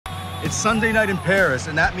It's Sunday night in Paris,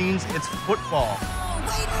 and that means it's football.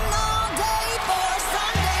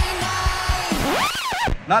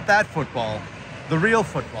 Not that football, the real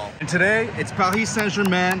football. And today, it's Paris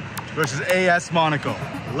Saint-Germain versus AS Monaco.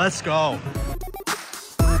 Let's go.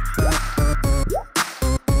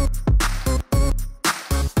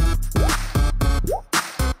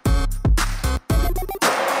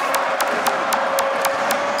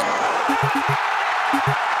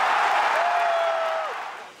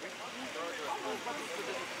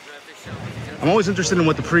 I'm always interested in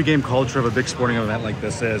what the pre-game culture of a big sporting event like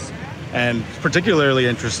this is, and particularly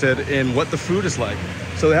interested in what the food is like.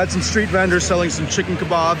 So they had some street vendors selling some chicken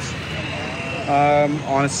kebabs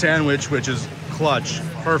on a sandwich, which is clutch,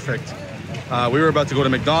 perfect. We were about to go to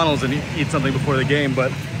McDonald's and eat something before the game,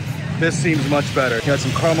 but this seems much better. You got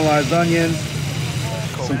some caramelized onions,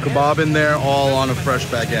 some kebab in there, all on a fresh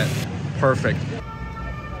baguette. Perfect.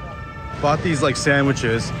 Bought these like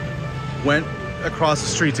sandwiches, went across the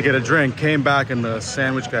street to get a drink, came back and the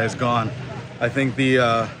sandwich guy is gone. I think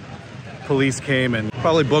the police came and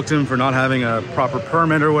probably booked him for not having a proper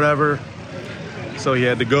permit or whatever, so he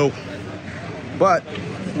had to go. But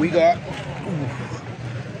we got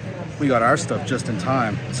our stuff just in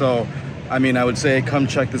time. So I mean, I would say come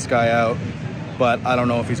check this guy out, but I don't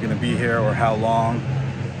know if he's gonna be here or how long,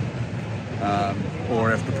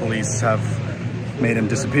 or if the police have made him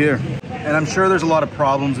disappear. And I'm sure there's a lot of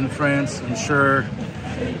problems in France. I'm sure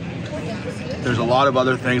there's a lot of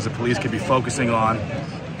other things the police could be focusing on.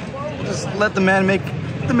 Just let the man make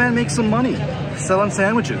some money selling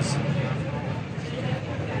sandwiches.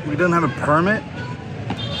 He doesn't have a permit.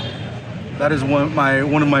 That is one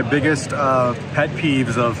of my biggest pet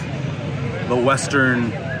peeves of the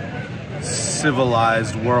Western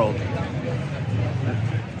civilized world.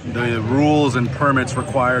 The rules and permits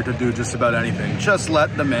required to do just about anything. Just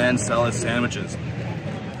let the man sell his sandwiches.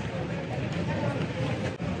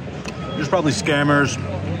 There's probably scammers,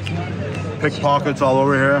 pickpockets all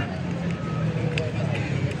over here,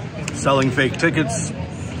 selling fake tickets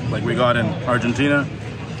like we got in Argentina,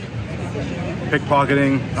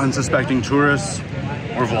 pickpocketing unsuspecting tourists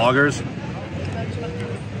or vloggers.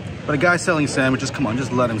 But a guy selling sandwiches, come on,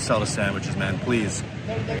 just let him sell the sandwiches, man, please.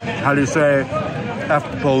 How do you say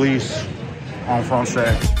F the police en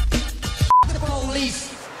français? The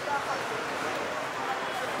police.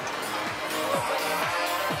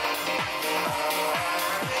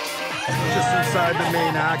 Just inside the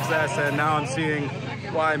main access, and now I'm seeing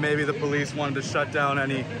why maybe the police wanted to shut down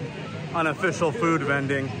any unofficial food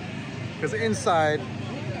vending. Because inside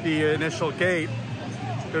the initial gate,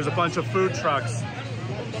 there's a bunch of food trucks.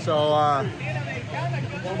 So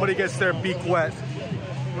nobody gets their beak wet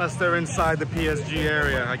unless they're inside the PSG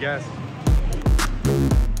area, I guess.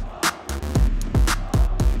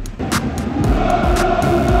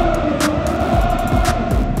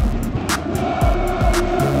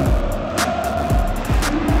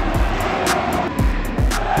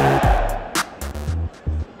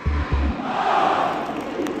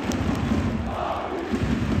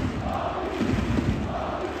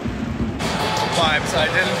 Vibes. I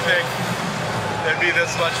didn't think there'd be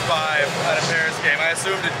this much vibe at a Paris game. I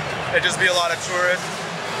assumed it'd just be a lot of tourists,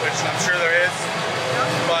 which I'm sure there is,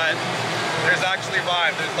 but there's actually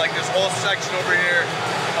vibe. There's like this whole section over here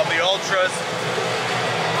of the ultras.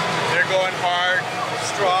 They're going hard,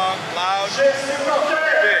 strong, loud,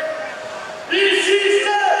 big.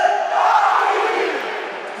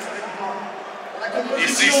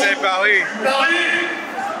 Ici c'est Paris.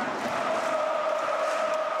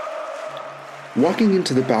 Walking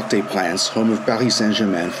into the Parc des Princes, home of Paris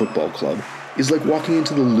Saint-Germain Football Club, is like walking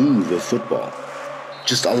into the Louvre of football.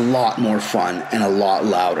 Just a lot more fun and a lot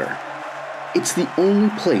louder. It's the only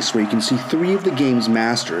place where you can see three of the game's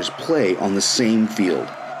masters play on the same field.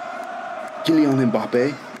 Kylian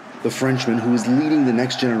Mbappé, the Frenchman who is leading the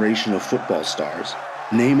next generation of football stars,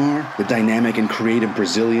 Neymar, the dynamic and creative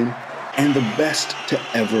Brazilian, and the best to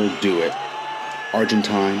ever do it,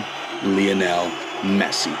 Argentine Lionel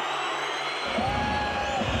Messi.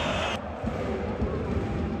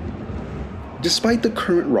 Despite the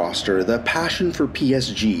current roster, the passion for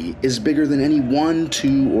PSG is bigger than any 1,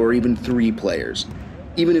 2, or even 3 players,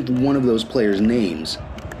 even if one of those players' names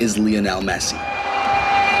is Lionel Messi.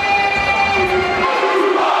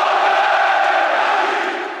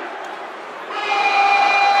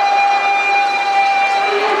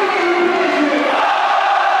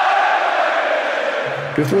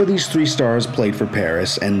 Before these 3 stars played for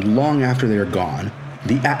Paris, and long after they are gone,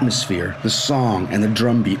 the atmosphere, the song, and the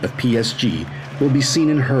drumbeat of PSG will be seen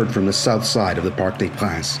and heard from the south side of the Parc des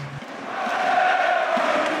Princes.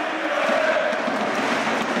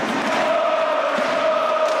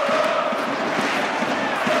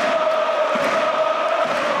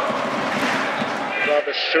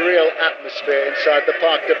 surreal atmosphere inside the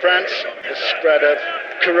Parc de France. The spread of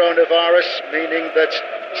coronavirus, meaning that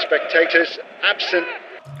spectators absent.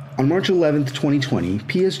 On March 11th, 2020,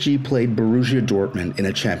 PSG played Borussia Dortmund in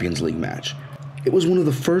a Champions League match. It was one of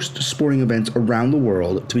the first sporting events around the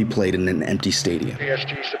world to be played in an empty stadium.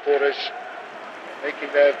 PSG supporters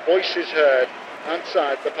making their voices heard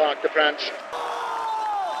outside the Parc de France.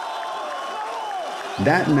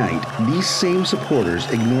 That night, these same supporters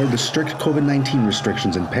ignored the strict COVID-19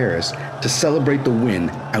 restrictions in Paris to celebrate the win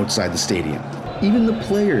outside the stadium. Even the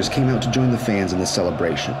players came out to join the fans in the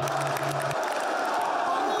celebration.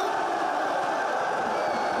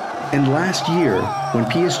 And last year, when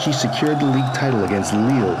PSG secured the league title against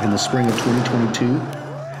Lille in the spring of 2022,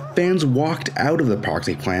 fans walked out of the Parc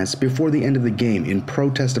des Princes before the end of the game in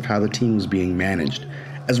protest of how the team was being managed,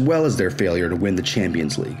 as well as their failure to win the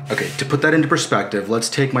Champions League. Okay, to put that into perspective, let's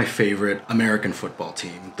take my favorite American football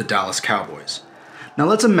team, the Dallas Cowboys. Now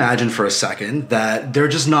let's imagine for a second that they're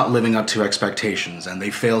just not living up to expectations and they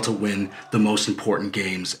fail to win the most important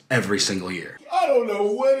games every single year. I don't know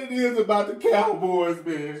what it is about the Cowboys,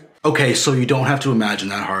 man. Okay, so you don't have to imagine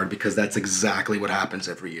that hard because that's exactly what happens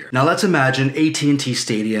every year. Now let's imagine AT&T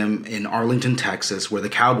Stadium in Arlington, Texas, where the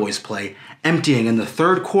Cowboys play, emptying in the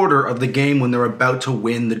third quarter of the game when they're about to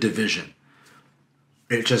win the division.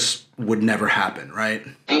 It just would never happen, right?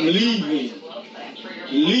 I'm leaving.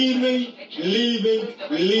 Leaving.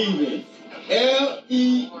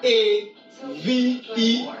 L-E-A-V-E-N.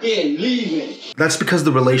 Leaving. That's because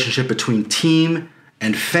the relationship between team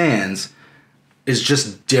and fans is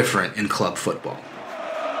just different in club football.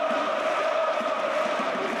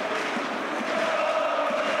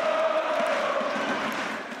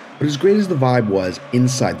 But as great as the vibe was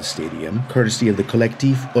inside the stadium, courtesy of the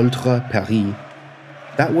Collectif Ultra Paris,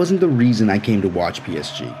 that wasn't the reason I came to watch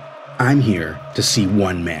PSG. I'm here to see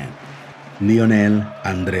one man, Lionel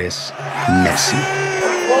Andrés Messi.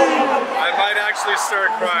 I might actually start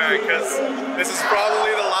crying because this is probably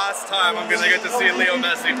the last time I'm going to get to see Leo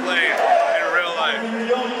Messi play in real life.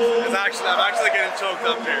 I'm actually getting choked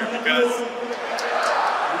up here because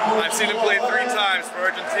I've seen him play 3 times for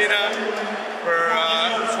Argentina,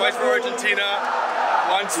 twice for Argentina,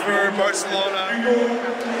 once for Barcelona.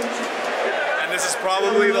 This is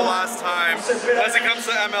probably the last time, unless he comes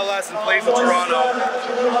to MLS and plays in Toronto,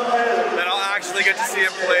 that I'll actually get to see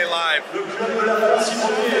him play live.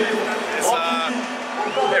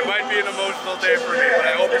 It might be an emotional day for me, but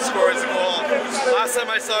I hope he scores a goal. Last time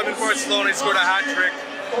I saw him in Barcelona, he scored a hat-trick.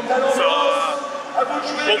 So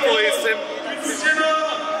hopefully it's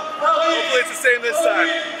the same this time.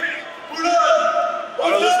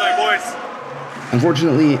 I'm gonna lose my voice.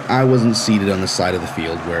 Unfortunately, I wasn't seated on the side of the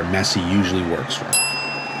field where Messi usually works from.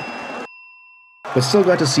 But still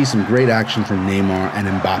got to see some great action from Neymar and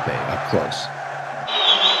Mbappe up close.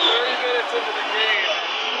 30 minutes into the game,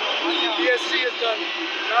 PSG has done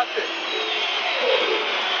nothing.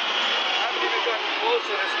 Haven't even gotten close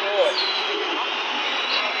to this goal.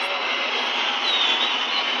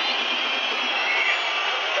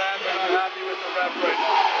 Fans are not happy with the ref right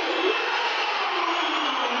now.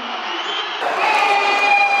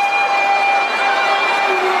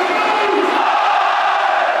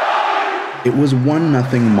 It was 1-0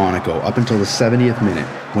 Monaco up until the 70th minute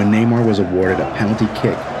when Neymar was awarded a penalty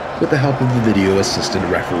kick with the help of the video-assisted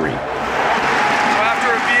referee. After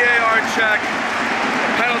a VAR check,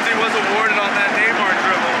 a penalty was awarded on that Neymar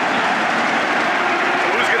dribble.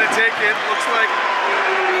 Who's going to take it? Looks like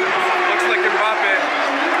Mbappe.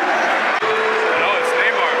 No, it's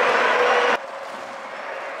Neymar.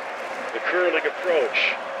 The curling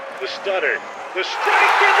approach, the stutter, the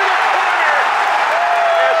strike into the corner.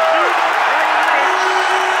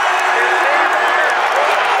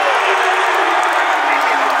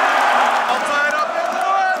 All tied up in the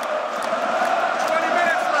one. 20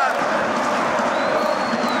 minutes left.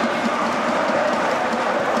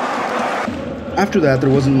 After that, there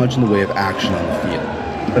wasn't much in the way of action on the field.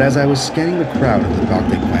 But as I was scanning the crowd at the Parc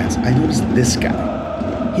des Princes, I noticed this guy.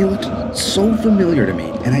 He looked so familiar to me,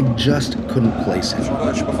 and I just couldn't place him.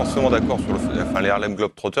 Je suis pas forcément d'accord sur les Harlem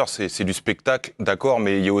Globetrotters, c'est du spectacle, d'accord,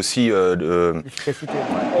 mais il y a aussi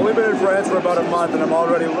Only been in France for about a month and I'm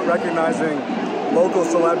already recognizing local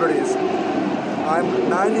celebrities. I'm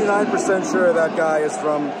 99% sure that guy is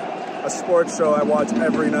from a sports show I watch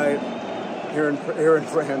every night here in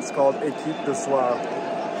France called Équipe de Soir.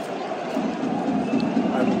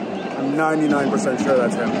 I'm 99% sure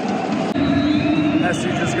that's him.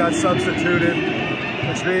 Messi just got substituted,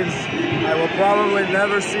 which means I will probably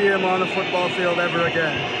never see him on a football field ever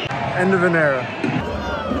again. End of an era.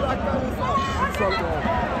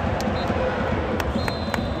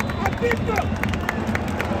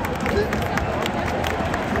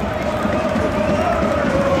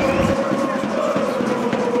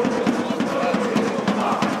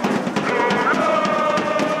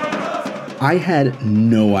 I had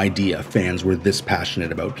no idea fans were this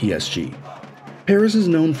passionate about PSG. Paris is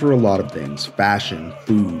known for a lot of things: fashion,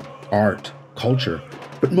 food, art, culture,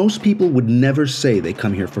 but most people would never say they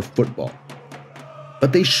come here for football.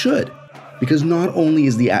 But they should, because not only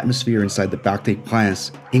is the atmosphere inside the Parc des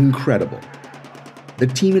Princes incredible, the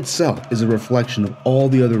team itself is a reflection of all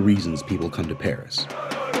the other reasons people come to Paris.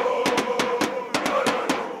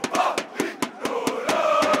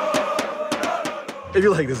 If you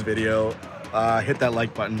like this video, hit that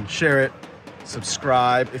like button, share it,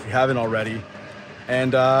 subscribe if you haven't already,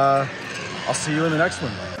 and I'll see you in the next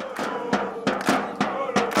one.